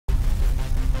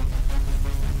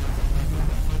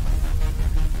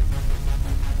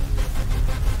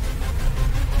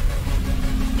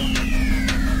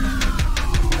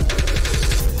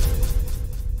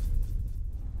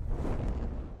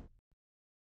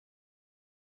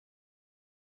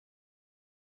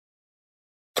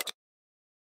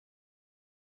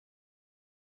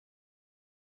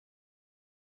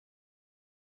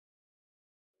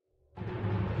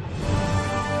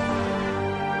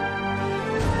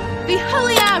The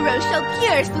holy arrow shall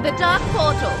pierce through the dark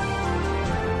portal.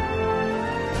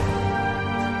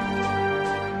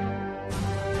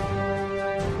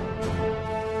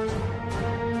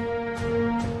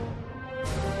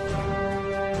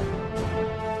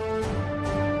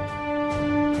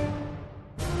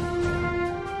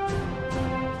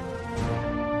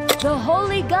 The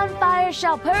holy gunfire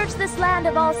shall purge this land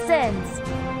of all sins.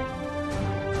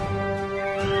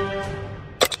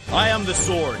 I am the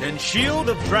sword and shield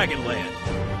of Dragonland.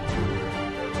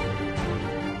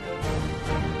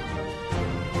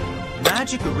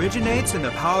 Magic originates in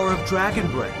the power of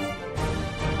dragon breath.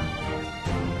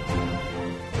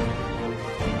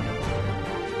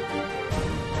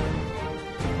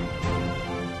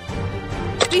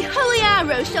 The holy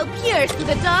arrow shall pierce through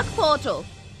the dark portal.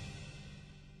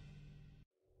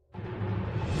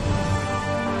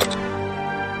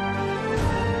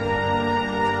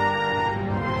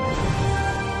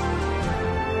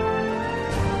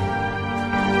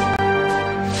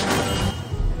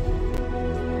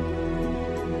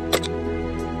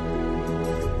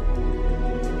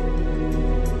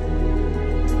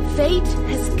 Fate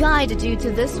has guided you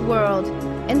to this world.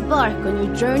 Embark on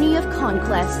your journey of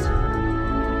conquest.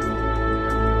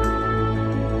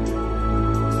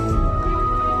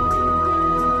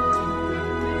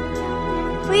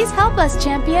 Please help us,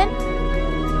 champion.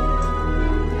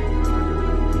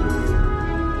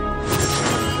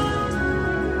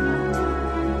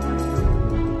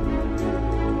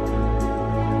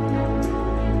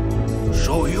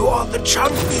 So you are the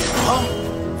champion, huh?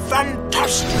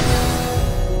 Fantastic!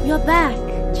 You're back,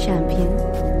 champion.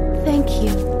 Thank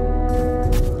you.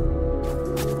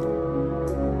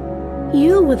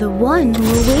 You were the one who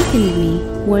awakened me,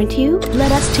 weren't you?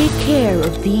 Let us take care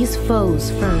of these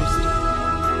foes first.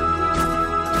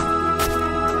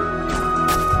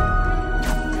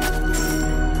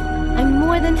 I'm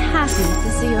more than happy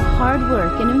to see your hard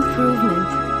work and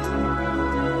improvement.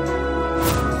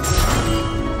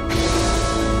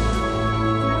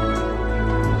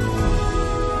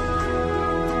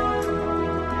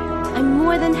 I'm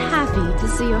more than happy to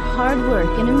see your hard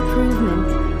work and improvement.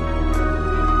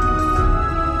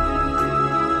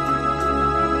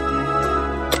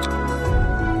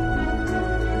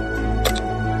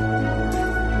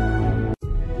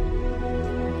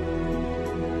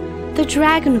 The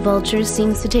dragon vulture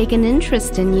seems to take an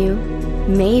interest in you.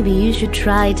 Maybe you should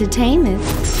try to tame it.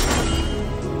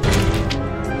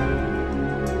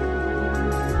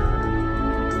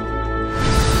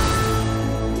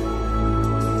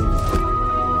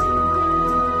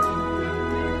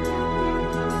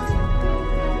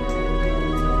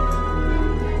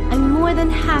 I'm more than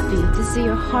happy to see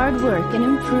your hard work and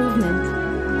improvement.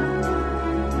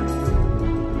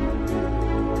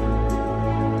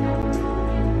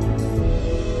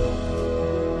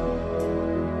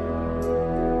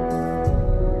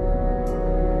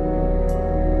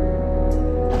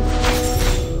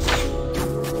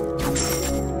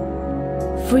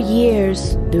 For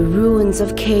years, the ruins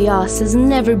of chaos has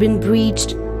never been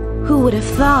breached. Who would have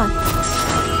thought?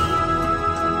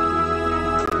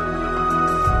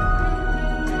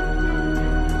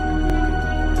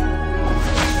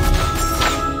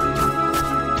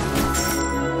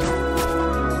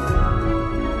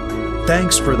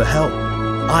 Thanks for the help.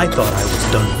 I thought I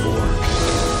was done for.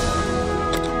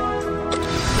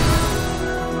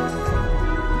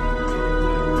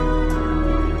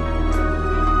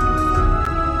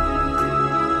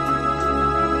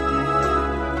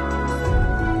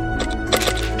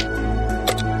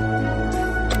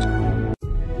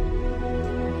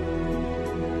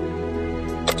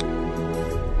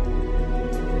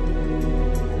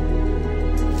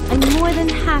 I'm more than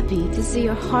happy to see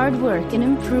your hard work and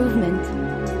improvement.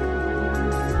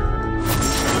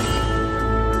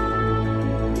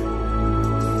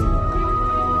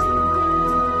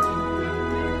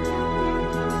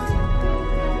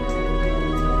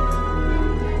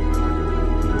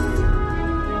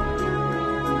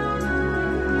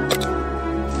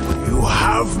 You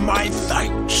have my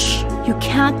thanks. You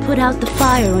can't put out the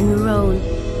fire on your own.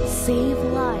 Save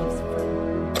lives.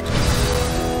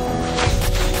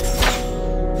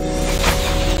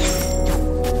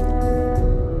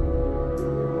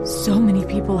 So many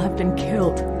people have been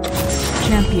killed.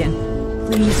 Champion,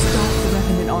 please stop the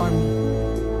Revenant army.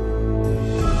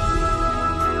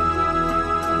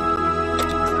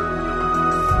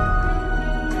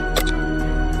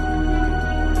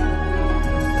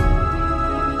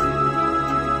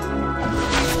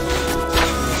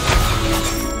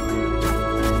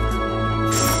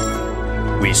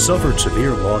 We suffered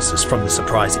severe losses from the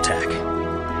surprise attack.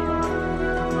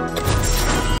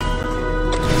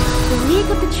 The League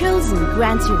of the Chosen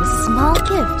grants you a small gift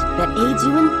that aids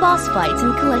you in boss fights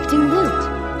and collecting loot.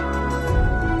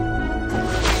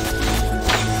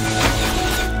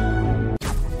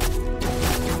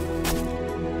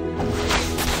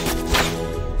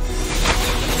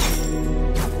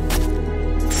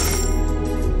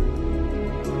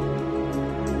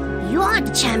 You are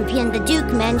the champion the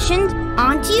Duke mentioned,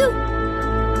 aren't you?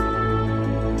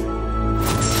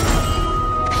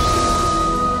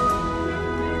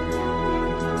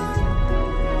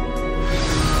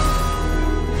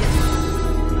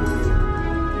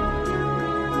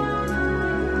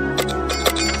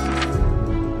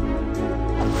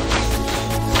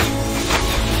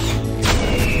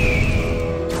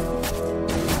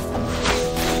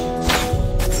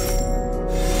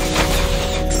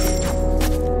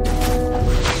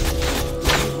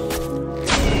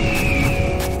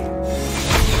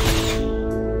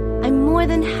 More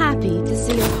than happy to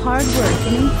see your hard work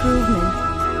and improvement.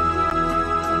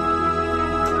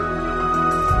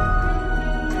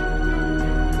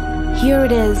 Here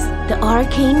it is, the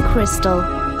arcane crystal.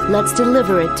 Let's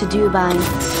deliver it to Dubine.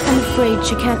 I'm afraid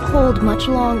she can't hold much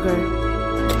longer.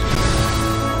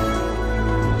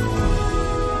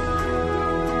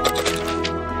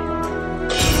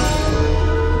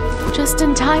 Just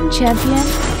in time, champion.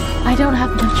 I don't have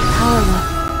much power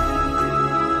left.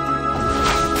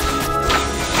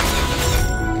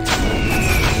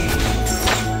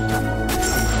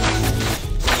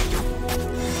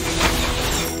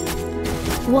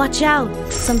 Watch out!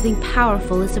 Something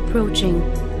powerful is approaching.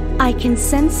 I can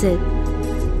sense it.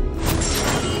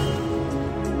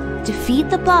 Defeat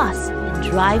the boss and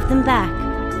drive them back.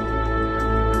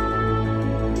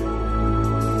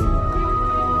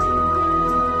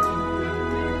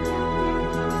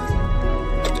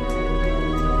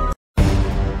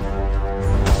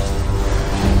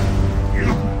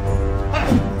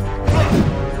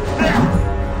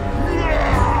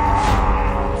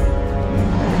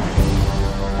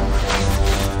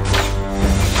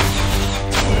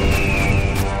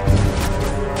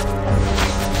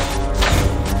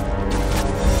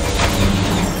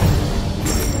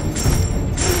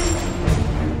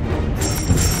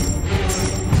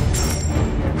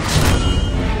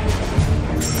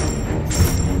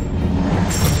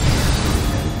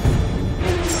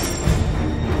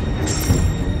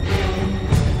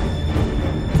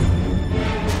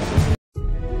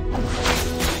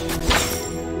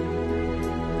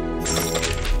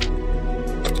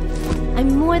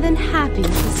 I'm more than happy to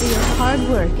see your hard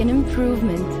work and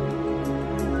improvement.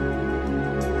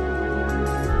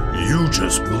 You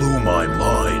just blew my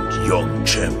mind, young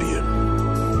champion.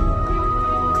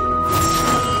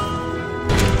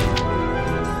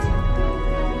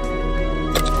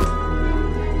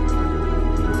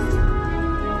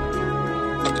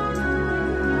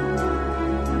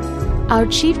 Our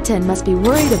chieftain must be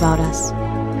worried about us.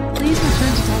 Please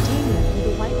return to Titania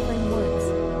through the White Flame Woods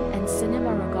and send him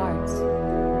our regards.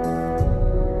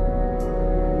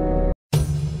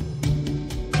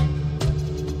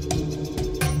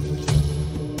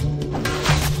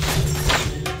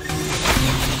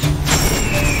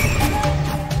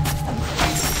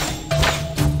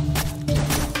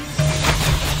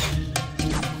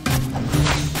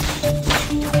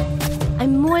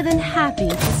 I'm more than happy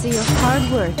to see your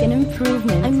hard work and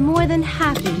improvement. I'm more than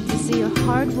happy to see your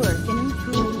hard work and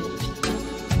improvement.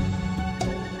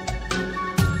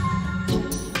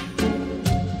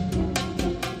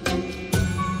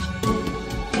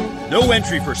 No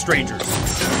entry for strangers.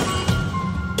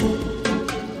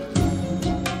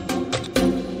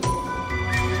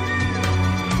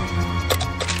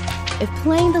 If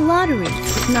playing the lottery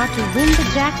is not to win the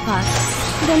jackpot,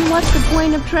 then what's the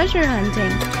point of treasure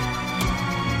hunting?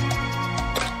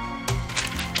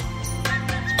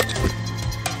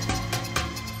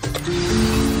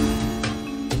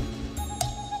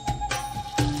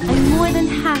 I'm more than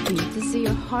happy to see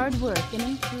your hard work and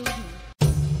improvement.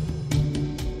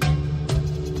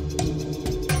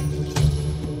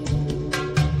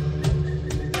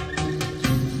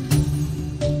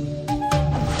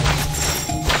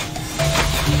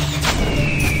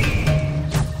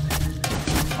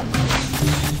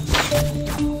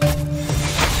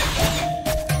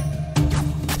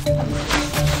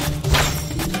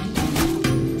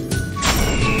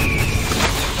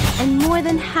 I'm more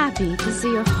than happy to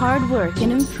see your hard work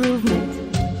and improvement.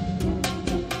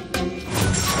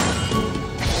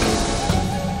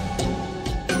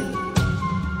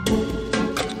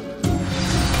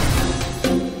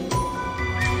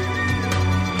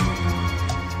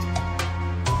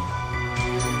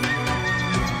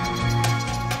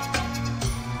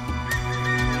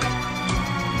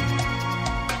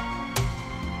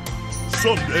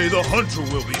 Someday the hunter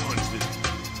will be hunted.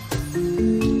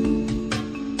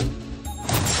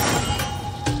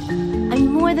 I'm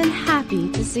more than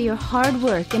happy to see your hard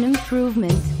work and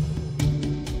improvement.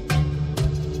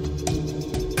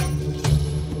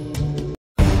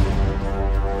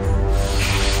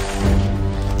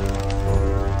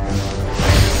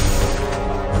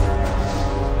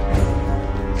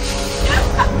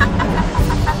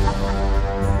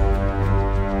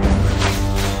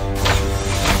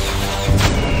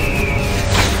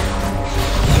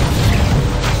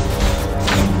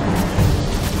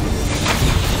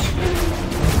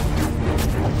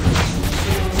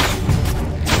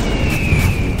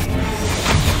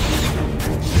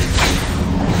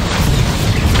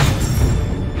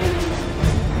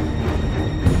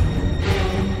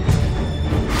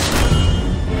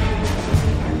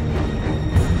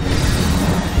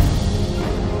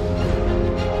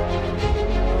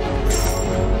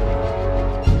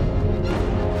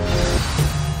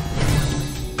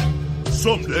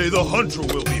 Someday the hunter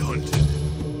will be hunted.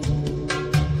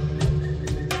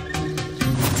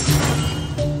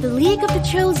 The League of the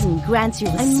Chosen grants you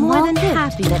a small more than gift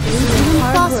happy that aids in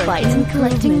boss fights and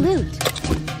collecting loot.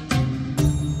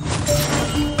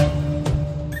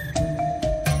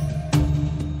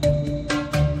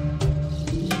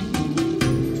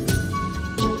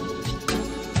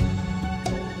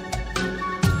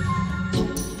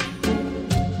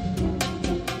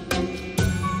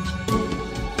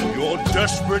 Your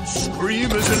desperate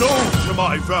scream is an ode to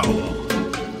my valor.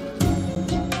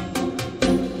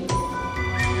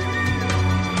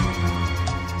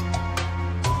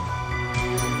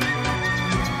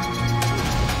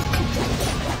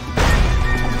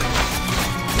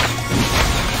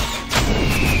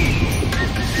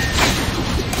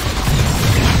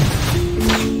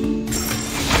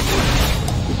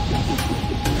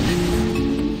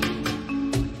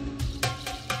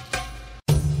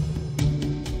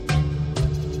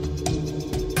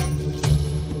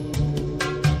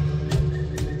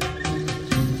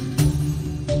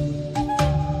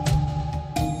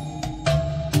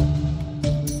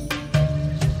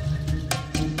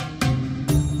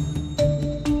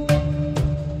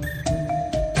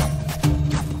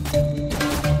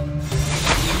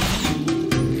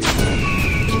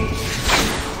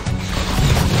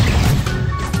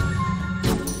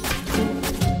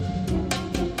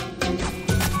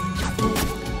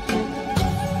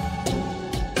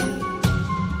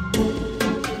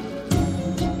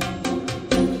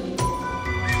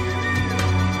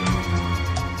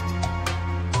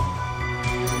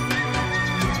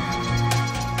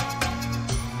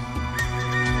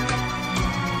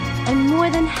 I'm more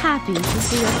than happy to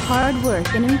see your hard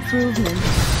work and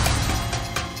improvement.